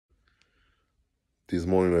This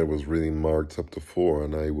morning I was reading Mark chapter 4,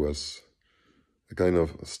 and I was kind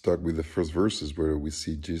of stuck with the first verses where we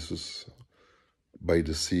see Jesus by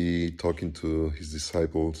the sea talking to his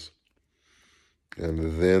disciples,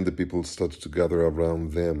 and then the people started to gather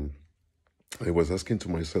around them. I was asking to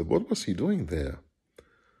myself, what was he doing there?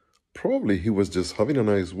 Probably he was just having a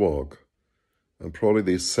nice walk, and probably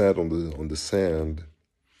they sat on the sand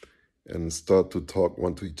and start to talk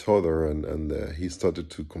one to each other, and he started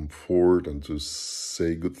to comfort and to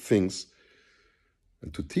say good things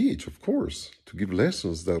and to teach, of course, to give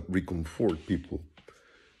lessons that reconfort people.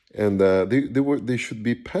 And they should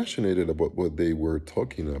be passionate about what they were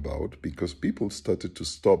talking about, because people started to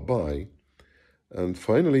stop by, and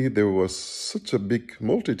finally there was such a big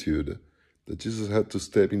multitude that Jesus had to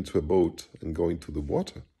step into a boat and go into the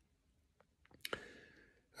water.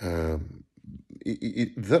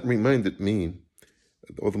 That reminded me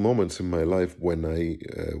of the moments in my life when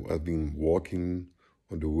I've been walking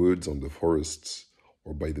on the woods, on the forests,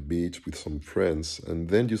 or by the beach with some friends, and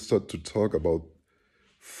then you start to talk about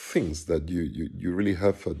things that you really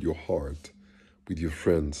have at your heart with your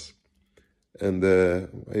friends. And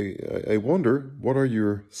I wonder, what are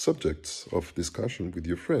your subjects of discussion with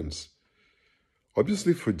your friends?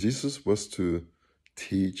 Obviously, for Jesus was to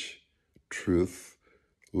teach truth,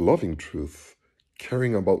 loving truth,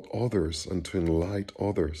 caring about others, and to enlighten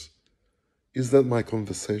others. Is that my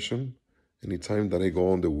conversation? Anytime that I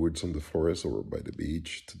go on the woods, on the forest, or by the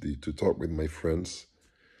beach to talk with my friends,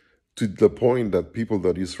 to the point that people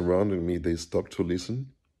that is surrounding me, they stop to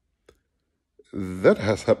listen? That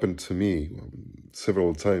has happened to me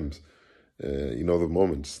several times. In other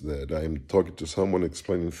moments that I'm talking to someone,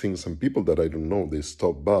 explaining things, and people that I don't know, they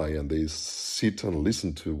stop by and they sit and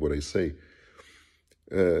listen to what I say.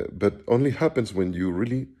 But only happens when you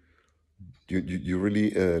really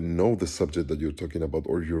know the subject that you're talking about,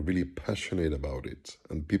 or you're really passionate about it,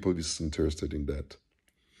 and people is interested in that.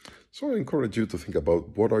 So I encourage you to think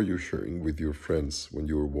about, what are you sharing with your friends when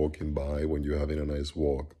you're walking by, when you're having a nice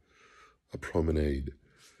walk, a promenade,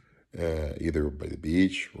 either by the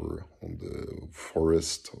beach or on the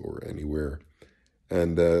forest or anywhere.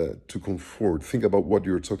 And to comfort, think about what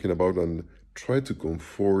you're talking about and try to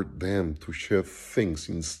comfort them, to share things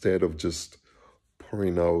instead of just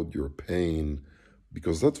pouring out your pain,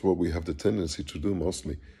 because that's what we have the tendency to do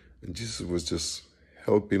mostly. And Jesus was just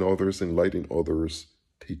helping others, enlightening others,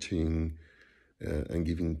 teaching and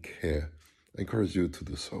giving care. I encourage you to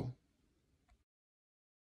do so.